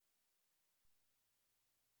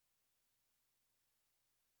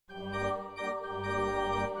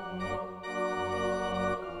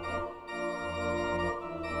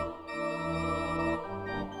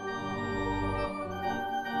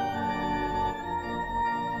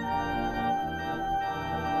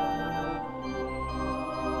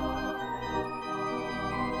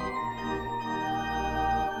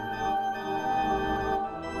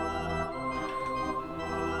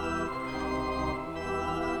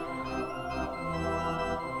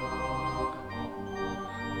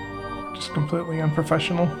Just completely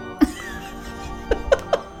unprofessional.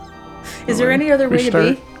 Is there any other way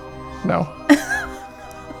to be? No.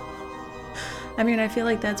 I mean, I feel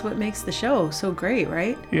like that's what makes the show so great,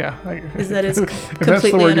 right? Yeah. Is that it's that's the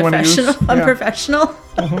completely word you wanna use, unprofessional?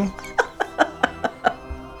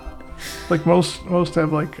 Like most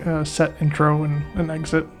have like a set intro and an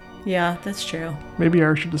exit. Yeah, that's true. Maybe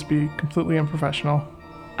ours should just be completely unprofessional.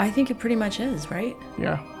 I think it pretty much is, right?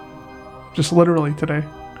 Yeah. Just literally today.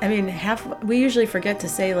 I mean, we usually forget to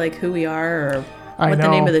say like who we are or I what know. the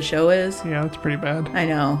name of the show is. Yeah, that's pretty bad. I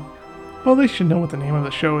know. Well, they should know what the name of the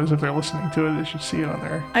show is if they're listening to it. They should see it on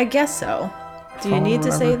there. I guess so. Do you need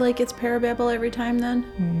to say like it's Parababble every time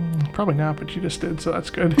then? Probably not, but you just did, so that's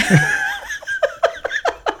good.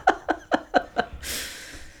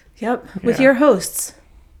 Yep. With your hosts,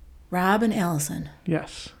 Rob and Allison.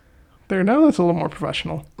 Yes. There, now that's a little more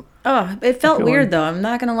professional. Oh, it felt weird though. I'm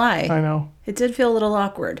not going to lie. I know. It did feel a little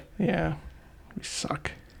awkward. Yeah. We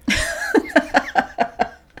suck.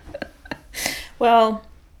 Well,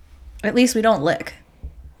 at least we don't lick.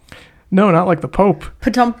 No, not like the Pope.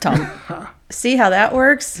 Pa-tum-tum. See how that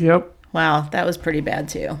works? Yep. Wow, that was pretty bad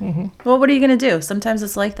too. Mm-hmm. Well, what are you going to do? Sometimes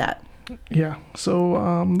it's like that. Yeah.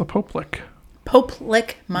 So, the Pope lick. Pope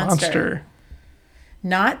lick monster.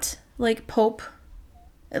 Not like Pope,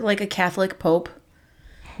 like a Catholic Pope.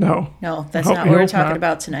 No. No, that's not what we're talking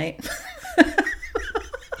about tonight.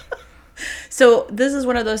 So this is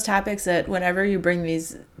one of those topics that whenever you bring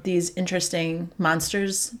these interesting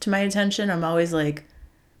monsters to my attention, I'm always like,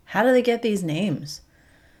 how do they get these names?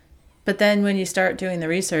 But then when you start doing the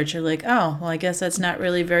research, you're like, oh, well, I guess that's not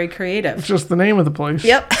really very creative. It's just the name of the place.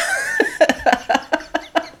 Yep.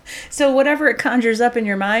 So whatever it conjures up in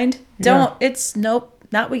your mind, it's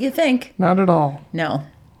not what you think. Not at all. No.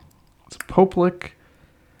 It's Pope Lick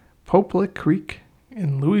Creek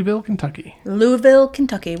in Louisville, Kentucky. Louisville,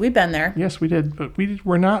 Kentucky. We've been there. Yes, we did, but we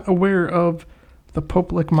were not aware of the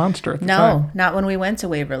Pope Lick monster at the time. No, not when we went to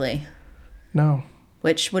Waverly. No.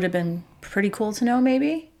 Which would have been pretty cool to know,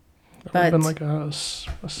 maybe. That would have been like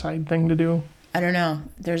a side thing to do. I don't know.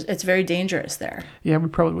 It's very dangerous there. Yeah, we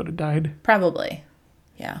probably would have died. Probably.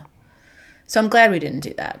 Yeah. So I'm glad we didn't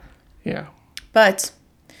do that. Yeah. But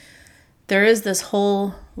there is this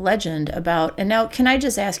whole legend about, and now can I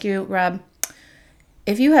just ask you, Rob,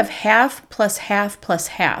 if you have half plus half plus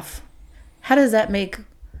half, how does that make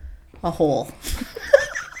a whole?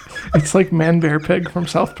 It's like Man Bear Pig from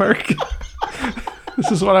South Park.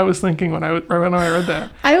 This is what I was thinking when I read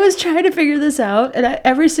that. I was trying to figure this out, and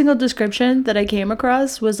every single description that I came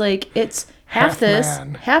across was like, it's half this,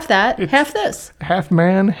 man. half that, half this. Half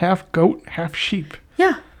man, half goat, half sheep.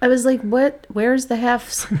 Yeah. I was like, what? Where's the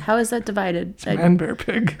halves? How is that divided? It's Man Bear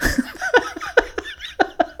Pig.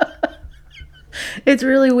 It's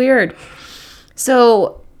really weird.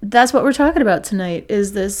 So that's what we're talking about tonight,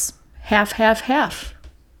 is this half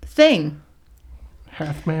thing.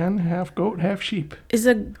 Half man, half goat, half sheep. Is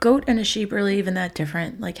a goat and a sheep really even that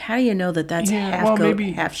different? Like, how do you know that that's half goat,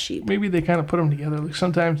 half sheep? Maybe they kind of put them together. Like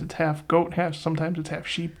sometimes it's half goat, sometimes it's half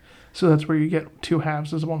sheep. So that's where you get two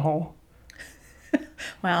halves as one whole.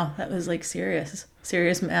 Wow, that was like serious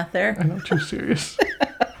math there. I know, too serious.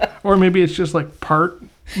 Or maybe it's just like part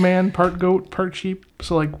man, part goat, part sheep.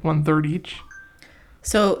 So like 1/3 each.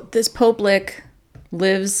 So this Pope Lick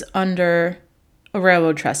lives under a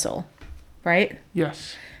railroad trestle, right?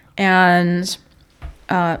 Yes. And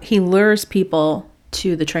he lures people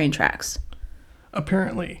to the train tracks.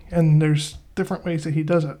 Apparently. And there's different ways that he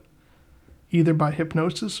does it. Either by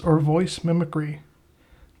hypnosis or voice mimicry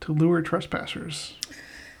to lure trespassers.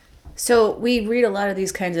 So we read a lot of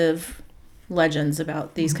these kinds of legends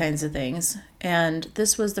about these kinds of things. And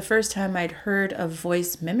this was the first time I'd heard of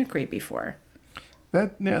voice mimicry before.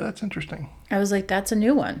 That's interesting. I was like, that's a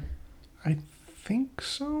new one. I think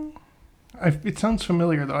so. It sounds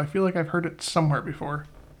familiar, though. I feel like I've heard it somewhere before.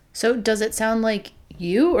 So does it sound like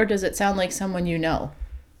you, or does it sound like someone you know?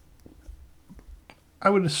 I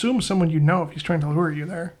would assume someone you know if he's trying to lure you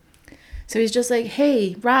there. So he's just like,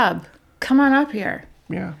 hey, Rob, come on up here.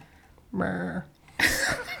 Yeah.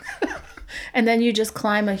 And then you just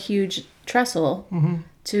climb a huge trestle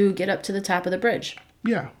to get up to the top of the bridge.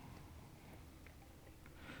 Yeah.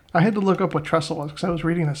 I had to look up what trestle was because I was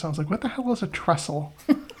reading this. I was like, what the hell is a trestle?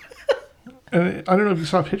 And I don't know if you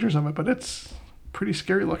saw pictures of it, but it's pretty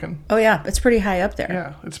scary looking. Oh, yeah. It's pretty high up there.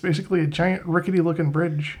 Yeah. It's basically a giant rickety looking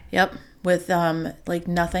bridge. Yep. With like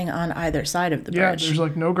nothing on either side of the bridge. Yeah. There's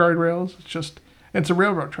like no guardrails. It's a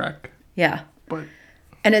railroad track. Yeah.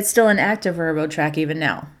 And it's still an active railroad track even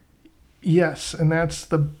now. Yes. And that's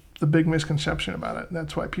the big misconception about it.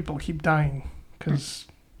 That's why people keep dying because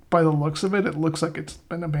by the looks of it, it looks like it's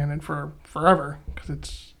been abandoned for forever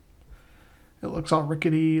because it looks all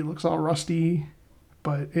rickety, it looks all rusty,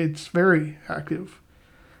 but it's very active.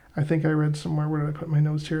 I think I read somewhere, where did I put my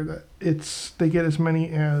notes here, that they get as many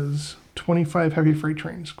as 25 heavy freight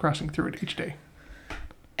trains crossing through it each day.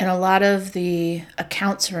 And a lot of the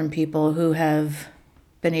accounts from people who have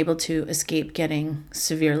been able to escape getting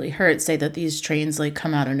severely hurt say that these trains like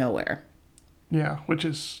come out of nowhere. Yeah, which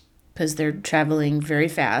is... because they're traveling very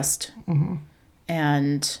fast. Mm-hmm.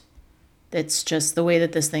 And it's just the way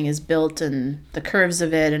that this thing is built and the curves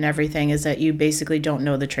of it and everything is that you basically don't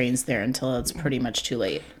know the train's there until it's pretty much too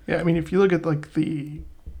late. Yeah, I mean, if you look at like the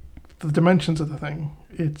dimensions of the thing,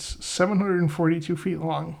 it's 742 feet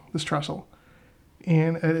long, this trestle.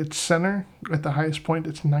 And at its center, at the highest point,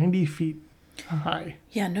 it's 90 feet high.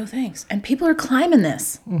 Yeah, no thanks. And people are climbing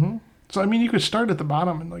this. Mm-hmm. So, I mean, you could start at the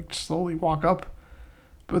bottom and like slowly walk up.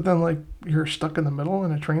 But then, like, you're stuck in the middle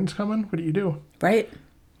and a train's coming. What do you do? Right.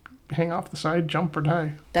 Hang off the side, jump, or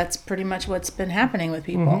die. That's pretty much what's been happening with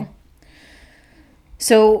people. Mm-hmm.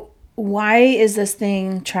 So why is this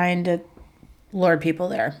thing trying to lure people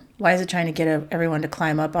there? Why is it trying to get everyone to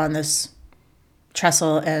climb up on this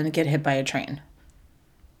trestle and get hit by a train?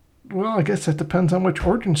 Well, I guess that depends on which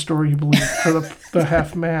origin story you believe for the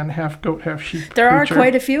half man, half goat, half sheep There creature. are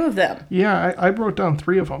quite a few of them. Yeah, I wrote down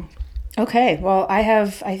 3 of them. Okay, well, I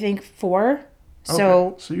have, I think, 4. So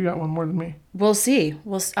Okay, so you got one more than me. we'll see.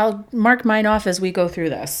 I'll mark mine off as we go through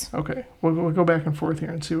this. Okay, we'll go back and forth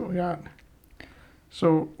here and see what we got.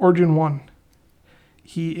 So, Origin 1.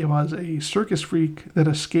 He was a circus freak that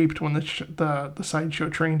escaped when the sideshow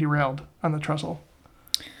train derailed on the trestle.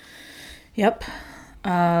 Yep.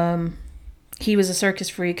 He was a circus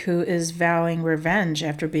freak who is vowing revenge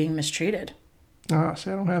after being mistreated. See, I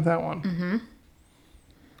don't have that one. Mm-hmm.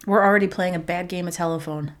 We're already playing a bad game of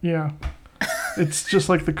telephone. Yeah. It's just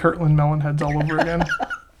like the Kirtland Melonheads all over again.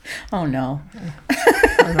 Oh, no.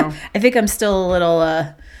 I know. I think I'm still a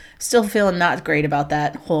little, still feeling not great about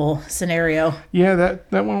that whole scenario. Yeah,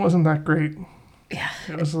 that one wasn't that great. Yeah.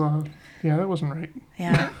 It was, that wasn't right.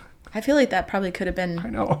 Yeah. I feel like that probably could have I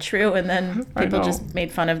been know. true, and then I people know. just made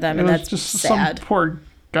fun of them, It and was that's just sad. some poor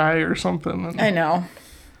guy or something. And I know.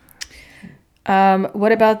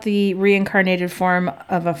 What about the reincarnated form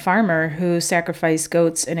of a farmer who sacrificed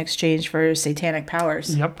goats in exchange for satanic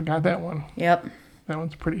powers? Yep, got that one. Yep. That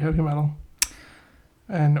one's pretty heavy metal.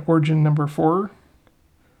 And origin number 4,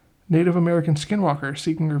 Native American skinwalker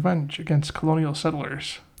seeking revenge against colonial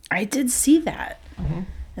settlers. I did see that. Mm-hmm.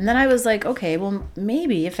 And then I was like, okay, well,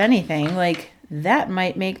 maybe, if anything, like, that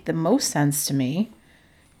might make the most sense to me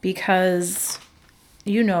because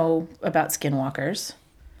you know about skinwalkers.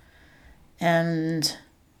 And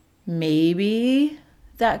maybe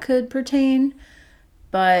that could pertain,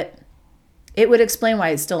 but it would explain why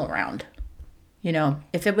it's still around. You know,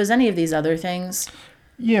 if it was any of these other things,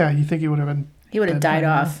 Yeah, you think he would have been... he would have dead died by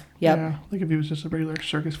now. off. Yep. Yeah, like if he was just a regular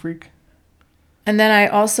circus freak. And then I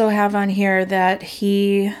also have on here that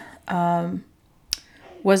he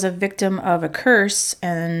was a victim of a curse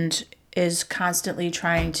and is constantly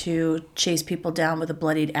trying to chase people down with a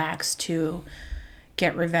bloodied axe to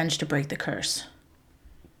get revenge to break the curse.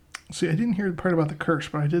 See, I didn't hear the part about the curse,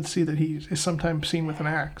 but I did see that he is sometimes seen with an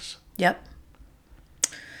axe. Yep.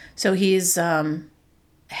 So he's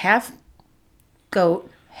half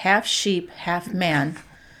goat, half sheep, half man,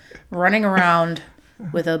 running around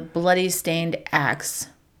with a bloody stained axe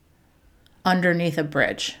underneath a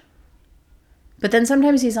bridge. But then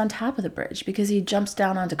sometimes he's on top of the bridge because he jumps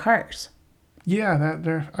down onto cars. Yeah,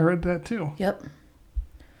 I read that too. Yep.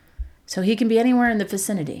 So he can be anywhere in the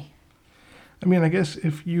vicinity. I mean, I guess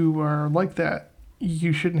if you are like that,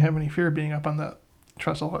 you shouldn't have any fear of being up on the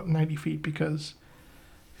trestle at 90 feet because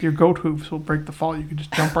your goat hooves will break the fall. You could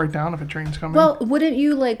just jump right down if a train's coming. Well, wouldn't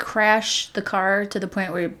you like crash the car to the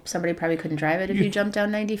point where somebody probably couldn't drive it if you jumped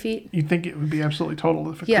down 90 feet? You'd think it would be absolutely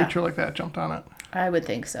total if a Yeah. creature like that jumped on it. I would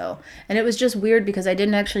think so. And it was just weird because I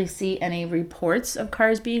didn't actually see any reports of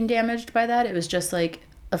cars being damaged by that. It was just like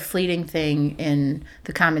a fleeting thing in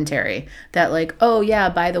the commentary that like, oh yeah,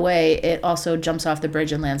 by the way, it also jumps off the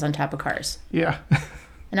bridge and lands on top of cars. Yeah.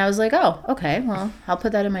 And I was like, oh, okay, well, I'll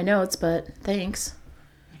put that in my notes, but thanks.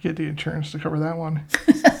 You get the insurance to cover that one.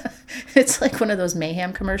 It's like one of those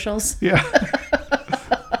Mayhem commercials. Yeah.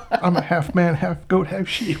 I'm a half man, half goat, half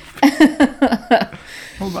sheep.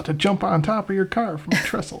 I'm about to jump on top of your car from a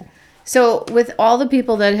trestle. So with all the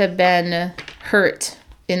people that have been hurt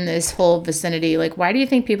in this whole vicinity, like, why do you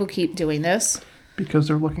think people keep doing this? Because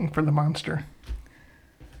they're looking for the monster.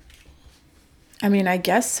 I mean, I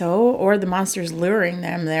guess so, or the monster's luring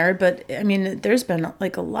them there. But I mean, there's been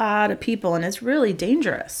like a lot of people, and it's really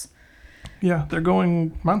dangerous. Yeah, they're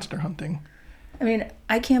going monster hunting. I mean,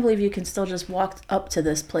 I can't believe you can still just walk up to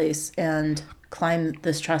this place and climb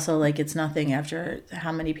this trestle like it's nothing after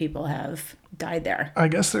how many people have died there. I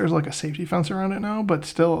guess there's like a safety fence around it now, but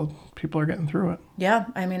still, people are getting through it. Yeah,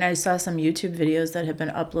 I mean, I saw some YouTube videos that have been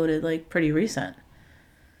uploaded like pretty recent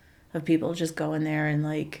of people just going there and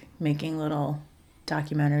like making little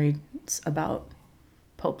documentaries about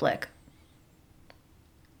Pope Lick.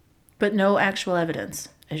 But no actual evidence,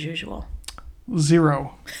 as usual.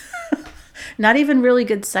 Zero. Not even really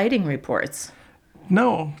good sighting reports.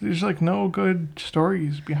 No, there's like no good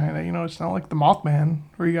stories behind it. You know, it's not like the Mothman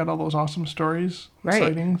where you got all those awesome stories, Right.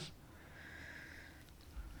 sightings.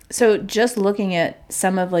 So just looking at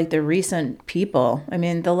some of like the recent people, I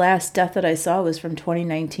mean, the last death that I saw was from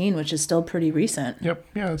 2019, which is still pretty recent. Yep,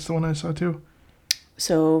 yeah, that's the one I saw too.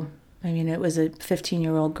 So, I mean, it was a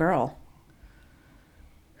 15-year-old girl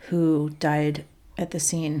who died at the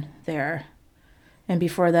scene there. And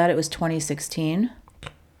before that, it was 2016.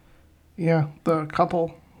 Yeah, the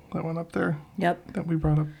couple that went up there Yep. that we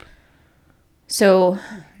brought up. So,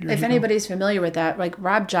 years if ago. anybody's familiar with that, like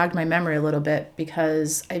Rob jogged my memory a little bit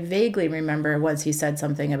because I vaguely remember once he said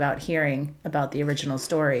something about hearing about the original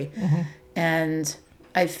story. And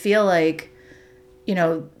I feel like, you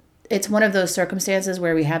know, it's one of those circumstances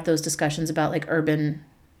where we have those discussions about like urban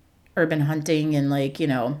hunting and like, you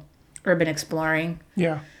know, urban exploring.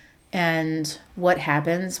 Yeah, And what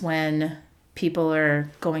happens when people are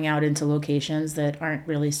going out into locations that aren't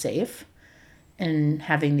really safe and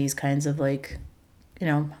having these kinds of like, you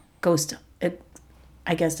know,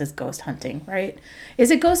 I guess it's ghost hunting, right? Is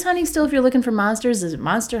it ghost hunting still if you're looking for monsters? Is it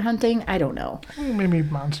monster hunting? I don't know. maybe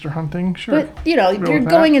monster hunting, sure. But, you know, you're with that.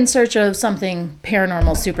 going in search of something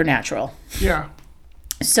paranormal, supernatural. Yeah,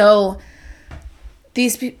 So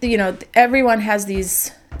these, you know, everyone has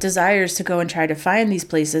these desires to go and try to find these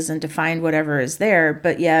places and to find whatever is there,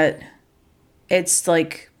 but yet it's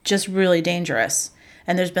like just really dangerous.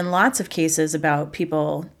 And there's been lots of cases about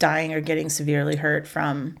people dying or getting severely hurt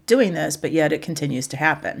from doing this, but yet it continues to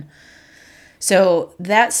happen. So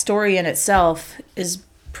that story in itself is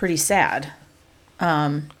pretty sad.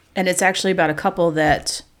 And it's actually about a couple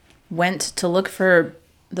that went to look for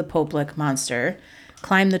the Pope Lick monster,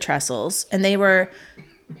 climbed the trestles, and they were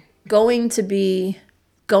going to be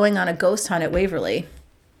going on a ghost hunt at Waverly,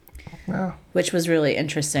 yeah. which was really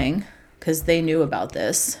interesting because they knew about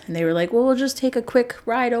this. And they were like, well, we'll just take a quick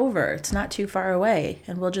ride over. It's not too far away.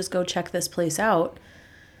 And we'll just go check this place out.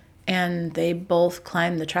 And they both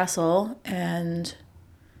climbed the trestle and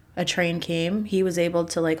a train came. He was able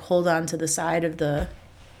to like hold on to the side of the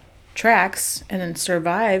tracks and then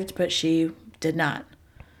survived, but she did not.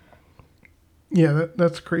 Yeah,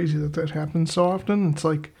 that's crazy that happens so often. It's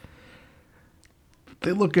like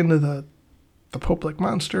they look into the Pope Lick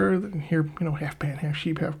monster, and hear, you know, half man, half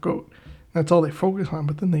sheep, half goat. That's all they focus on,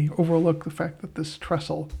 but then they overlook the fact that this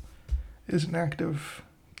trestle is an active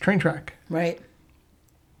train track. Right.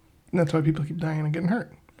 And that's why people keep dying and getting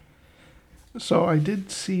hurt. So I did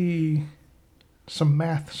see some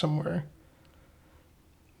math somewhere.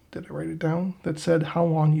 Did I write it down? That said how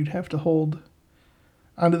long you'd have to hold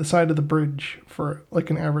onto the side of the bridge for like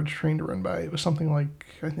an average train to run by. It was something like,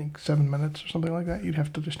 I think, 7 minutes or something like that. You'd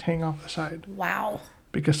have to just hang off the side. Wow.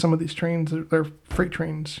 Because some of these trains, they're freight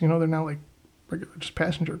trains. You know, they're not like regular, just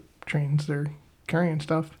passenger trains. They're carrying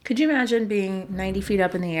stuff. Could you imagine being 90 feet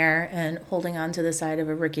up in the air and holding onto the side of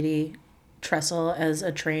a rickety trestle as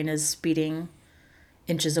a train is speeding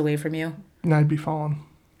inches away from you? And I'd be falling.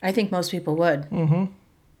 I think most people would. Mm-hmm.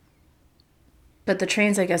 But the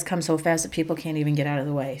trains, I guess, come so fast that people can't even get out of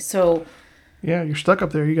the way. So, Yeah, you're stuck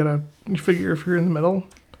up there. You figure if you're in the middle,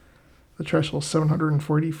 the trestle's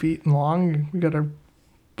 740 feet long. You gotta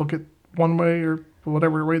book it one way or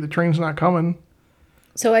whatever way the train's not coming.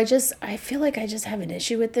 I feel like I just have an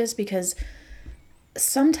issue with this because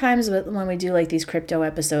sometimes when we do like these crypto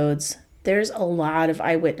episodes, there's a lot of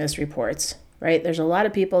eyewitness reports, right? There's a lot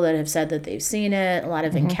of people that have said that they've seen it, a lot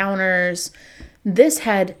of encounters. This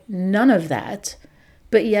had none of that,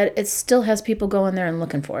 but yet it still has people going there and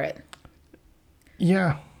looking for it,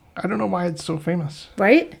 Yeah, I don't know why it's so famous.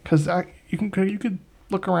 right? Because you could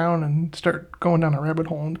look around and start going down a rabbit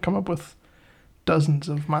hole and come up with dozens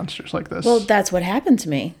of monsters like this. Well, that's what happened to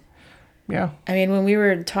me. Yeah, I mean, when we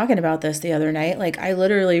were talking about this the other night, like I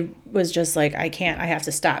literally was just like, I have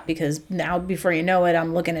to stop because now before you know it,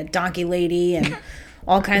 I'm looking at Donkey Lady and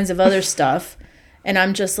all kinds of other stuff. And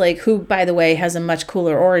I'm just like, who, by the way, has a much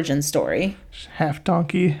cooler origin story. half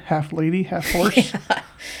donkey, half lady, half horse.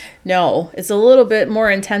 No, it's a little bit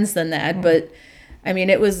more intense than that, but I mean,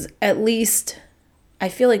 it was at least, I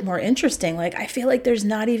feel like, more interesting. Like, I feel like there's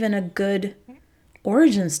not even a good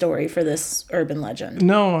origin story for this urban legend.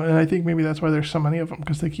 No, and I think maybe that's why there's so many of them,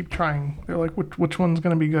 because they keep trying. They're like, which one's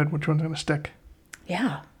going to be good? Which one's going to stick?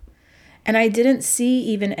 Yeah. And I didn't see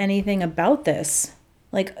even anything about this.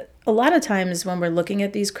 Like, a lot of times when we're looking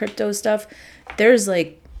at these crypto stuff, there's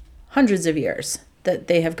like hundreds of years that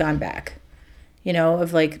they have gone back, you know,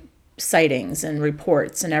 of like sightings and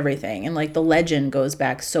reports and everything. And like the legend goes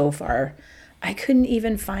back so far. I couldn't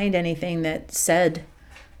even find anything that said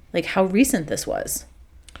like how recent this was.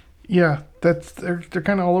 Yeah, they're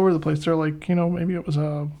kind of all over the place. They're like, maybe it was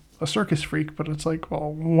a circus freak, but it's like,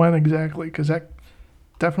 well, when exactly? Because that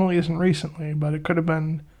definitely isn't recently, but it could have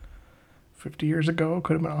been 50 years ago,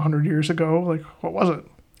 could have been 100 years ago. Like, what was it?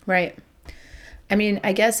 Right. I mean,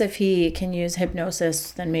 I guess if he can use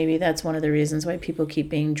hypnosis, then maybe that's one of the reasons why people keep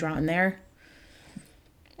being drawn there.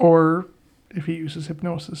 Or if he uses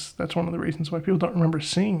hypnosis, that's one of the reasons why people don't remember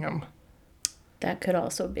seeing him. That could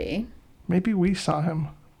also be. Maybe we saw him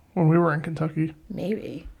when we were in Kentucky.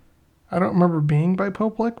 Maybe. I don't remember being by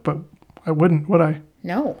Poplick, but I wouldn't, would I?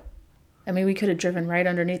 No. I mean, we could have driven right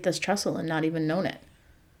underneath this trestle and not even known it.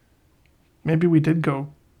 Maybe we did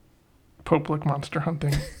go Poplick monster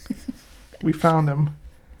hunting. We found him.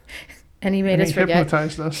 And he made us forget.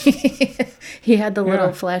 Hypnotized us. He had the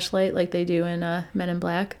little flashlight like they do in Men in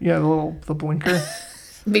Black. Yeah, the blinker.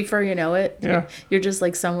 Before you know it, yeah, you're just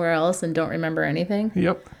like somewhere else and don't remember anything.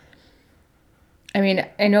 Yep. I mean,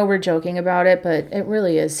 I know we're joking about it, but it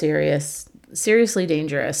really is seriously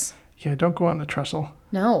dangerous. Yeah, don't go on the trestle.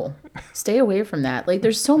 No, stay away from that. Like,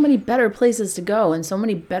 there's so many better places to go and so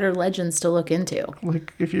many better legends to look into.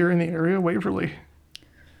 Like, if you're in the area, Waverly.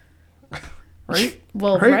 Right?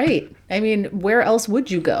 Well, right. I mean, where else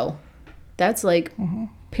would you go? That's like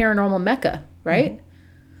paranormal Mecca, right?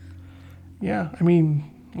 Mm-hmm. Yeah, I mean,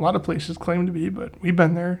 a lot of places claim to be, but we've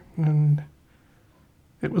been there, and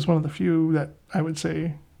it was one of the few that I would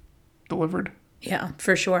say delivered. Yeah,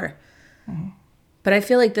 for sure. Mm-hmm. But I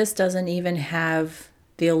feel like this doesn't even have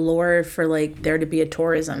the allure for like there to be a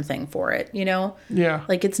tourism thing for it, you know? Yeah.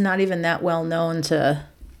 Like it's not even that well known to,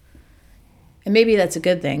 and maybe that's a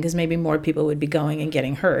good thing because maybe more people would be going and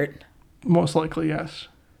getting hurt. Most likely, yes.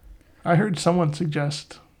 I heard someone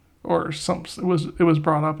suggest, or it was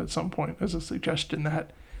brought up at some point as a suggestion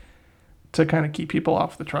that to kind of keep people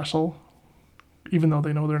off the trestle, even though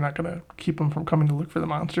they know they're not going to keep them from coming to look for the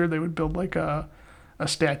monster, they would build like a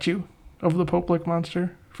statue of the Poplick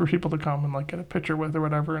monster for people to come and like get a picture with or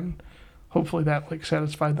whatever, and hopefully that like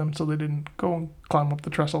satisfied them so they didn't go and climb up the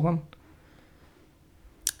trestle then.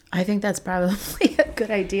 I think that's probably a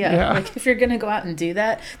good idea. Yeah. Like if you're gonna go out and do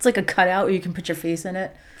that, it's like a cutout where you can put your face in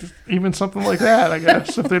it. Even something like that, I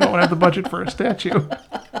guess, if they don't have the budget for a statue.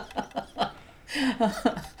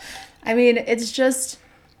 I mean, it's just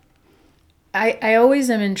I always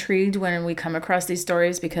am intrigued when we come across these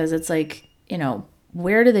stories because it's like, you know,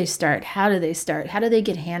 where do they start? How do they start? How do they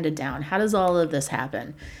get handed down? How does all of this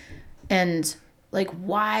happen? And like,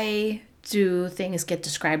 why do things get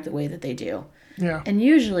described the way that they do? Yeah. And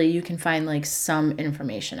usually you can find like some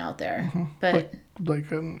information out there, but like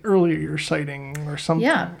an earlier sighting or something.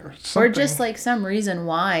 Yeah. Or just like some reason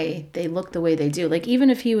why they look the way they do. Like even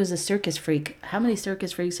if he was a circus freak, how many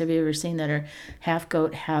circus freaks have you ever seen that are half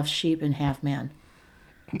goat, half sheep, and half man?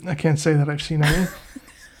 I can't say that I've seen any.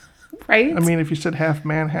 Right? I mean, if you said half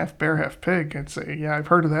man, half bear, half pig, I'd say, yeah, I've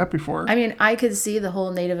heard of that before. I mean, I could see the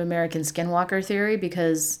whole Native American skinwalker theory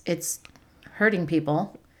because it's hurting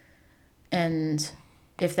people. And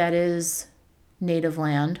if that is native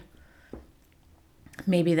land,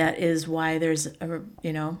 maybe that is why there's a,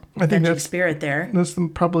 you know, vengeful spirit there. That's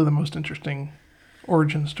probably the most interesting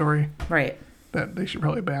origin story. Right. That they should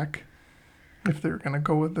probably back if they're going to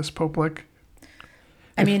go with this Poplick.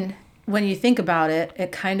 I mean, when you think about it,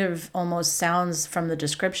 it kind of almost sounds from the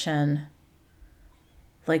description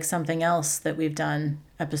like something else that we've done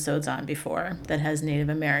episodes on before that has Native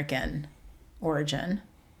American origin.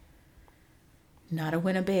 Not a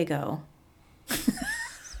Winnebago.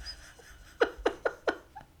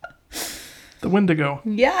 The Wendigo.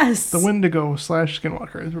 Yes. The Wendigo /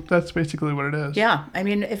 Skinwalker. That's basically what it is. Yeah. I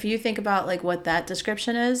mean, if you think about like what that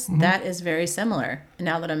description is, that is very similar.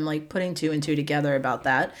 Now that I'm like putting two and two together about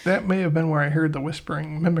that. That may have been where I heard the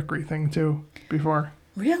whispering mimicry thing too before.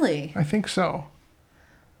 Really? I think so.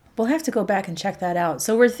 We'll have to go back and check that out.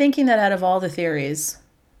 So we're thinking that out of all the theories,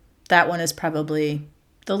 that one is probably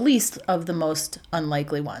the least of the most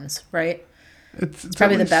unlikely ones, right? It's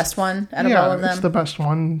probably the best one out of all of them. It's the best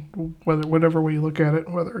one, whatever way you look at it,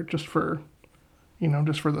 whether just for,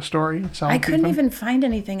 just for the story itself. I couldn't even find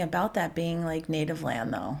anything about that being like native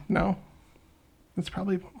land, though. No. It's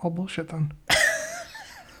probably all bullshit then.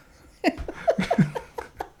 It's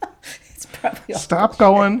probably all Stop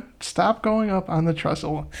going up on the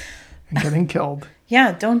trestle and getting killed.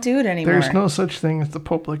 Yeah, don't do it anymore. There's no such thing as the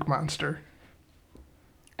Pope Lake monster.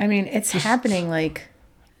 I mean, it's happening like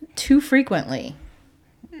too frequently.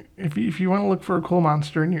 If you want to look for a cool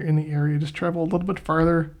monster and you're in the area, just travel a little bit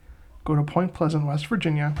farther, go to Point Pleasant, West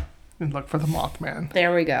Virginia, and look for the Mothman.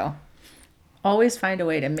 There we go. Always find a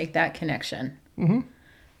way to make that connection. Mm-hmm.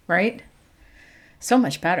 Right? So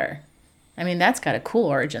much better. I mean, that's got a cool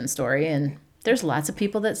origin story, and there's lots of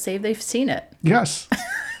people that say they've seen it. Yes.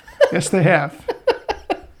 Yes, they have.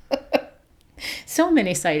 So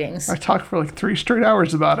many sightings. I talked for like 3 straight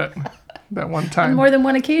hours about it that one time. On more than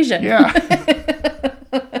one occasion. Yeah.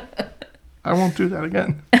 I won't do that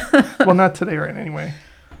again. Well, not today, right? Anyway.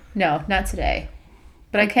 No, not today.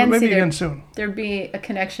 But I can But maybe see again soon. there'd be a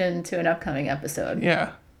connection to an upcoming episode.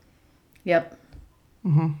 Yeah. Yep.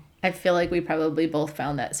 Mm-hmm. I feel like we probably both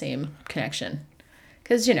found that same connection.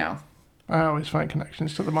 Because, I always find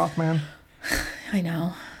connections to the Mothman. I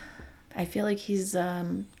know. I feel like he's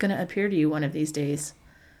going to appear to you one of these days.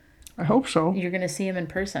 I hope so. You're going to see him in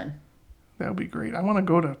person. That would be great. I want to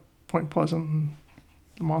go to Point Pleasant and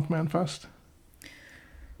the Mothman Fest.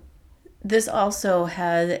 This also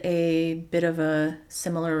had a bit of a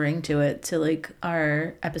similar ring to it to like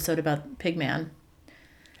our episode about Pigman.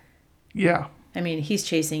 Yeah. I mean, he's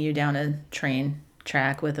chasing you down a train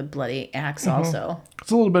track with a bloody axe also.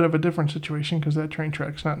 It's a little bit of a different situation because that train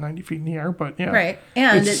track's not 90 feet in the air, but yeah. Right.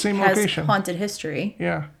 And it's the it same has location. haunted history.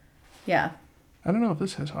 Yeah. Yeah. I don't know if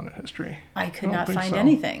this has haunted history. I could don't not think find so.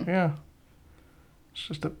 anything. Yeah. It's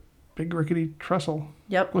just a big rickety trestle.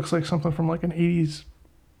 Yep. Looks like something from like an 80s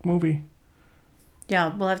movie.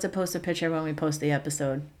 Yeah, we'll have to post a picture when we post the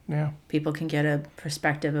episode. Yeah. People can get a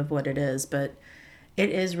perspective of what it is, but it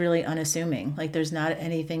is really unassuming. Like there's not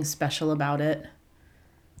anything special about it.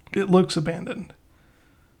 It looks abandoned.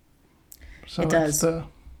 So It does.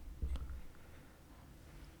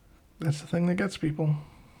 That's the thing that gets people.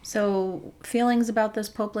 So, feelings about this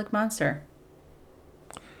Pope Lake monster?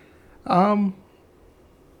 I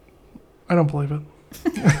don't believe it.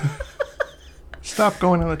 Stop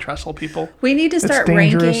going on the trestle, people. We need to It's start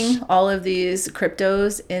dangerous. ranking all of these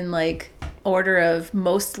cryptos in like order of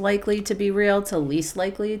most likely to be real to least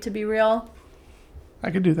likely to be real. I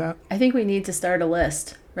could do that. I think we need to start a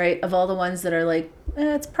list, right, of all the ones that are like,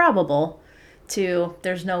 it's probable, to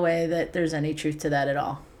there's no way that there's any truth to that at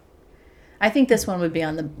all. I think this one would be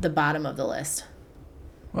on the bottom of the list.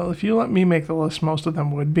 Well, if you let me make the list, most of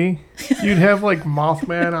them would be. You'd have like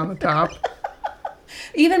Mothman on the top.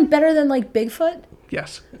 Even better than like Bigfoot?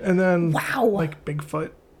 Yes. And then Wow. like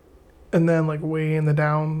Bigfoot. And then like way in the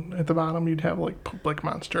down at the bottom, you'd have like Pope Lake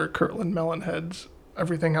Monster, Kirtland Melonheads,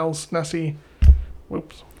 everything else, Nessie.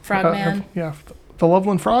 Whoops. Frogman. Yeah. The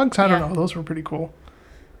Loveland Frogs? I don't Yeah. know. Those were pretty cool.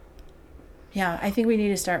 Yeah, I think we need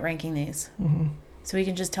to start ranking these. Mm-hmm. So we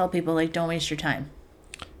can just tell people, like, don't waste your time.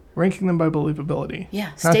 Ranking them by believability.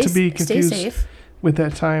 Yeah, Not stay, to be stay confused safe. with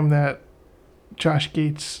that time that Josh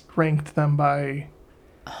Gates ranked them by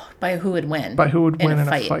By who would win. who would win in a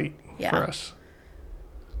fight. fight Yeah. for us.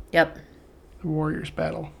 Yep. The Warriors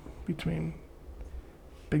battle between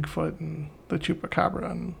Bigfoot and the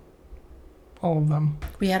Chupacabra and all of them.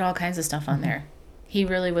 We had all kinds of stuff on there. He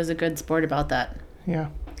really was a good sport about that. Yeah.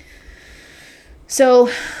 So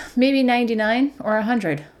maybe 99 or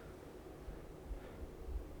 100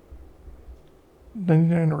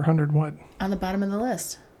 99 or 100 what? on the bottom of the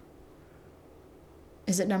list.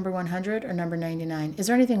 Is it number 100 or number 99? Is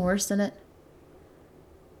there anything worse than it?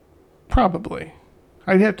 Probably.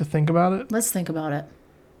 I'd have to think about it. Let's think about it.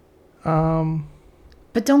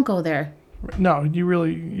 But don't go there. No, you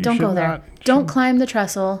Don't should go there. not. Don't climb the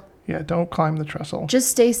trestle. Yeah, don't climb the trestle. Just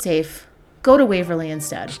stay safe. Go to Waverly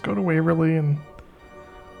instead. Just go to Waverly and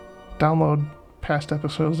download past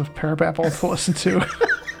episodes of Parabapple to listen to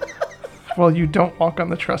while you don't walk on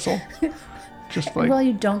the trestle. Just like, Well,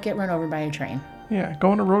 you don't get run over by a train. yeah, go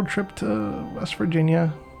on a road trip to West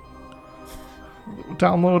Virginia.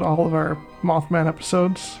 Download all of our Mothman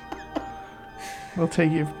episodes. It'll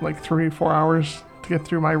take you like 3-4 hours to get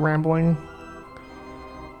through my rambling.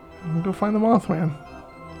 And go find the Mothman.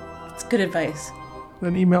 It's good advice.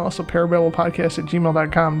 Then email us at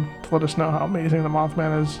parababblepodcast@gmail.com to let us know how amazing the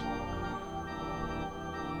Mothman is.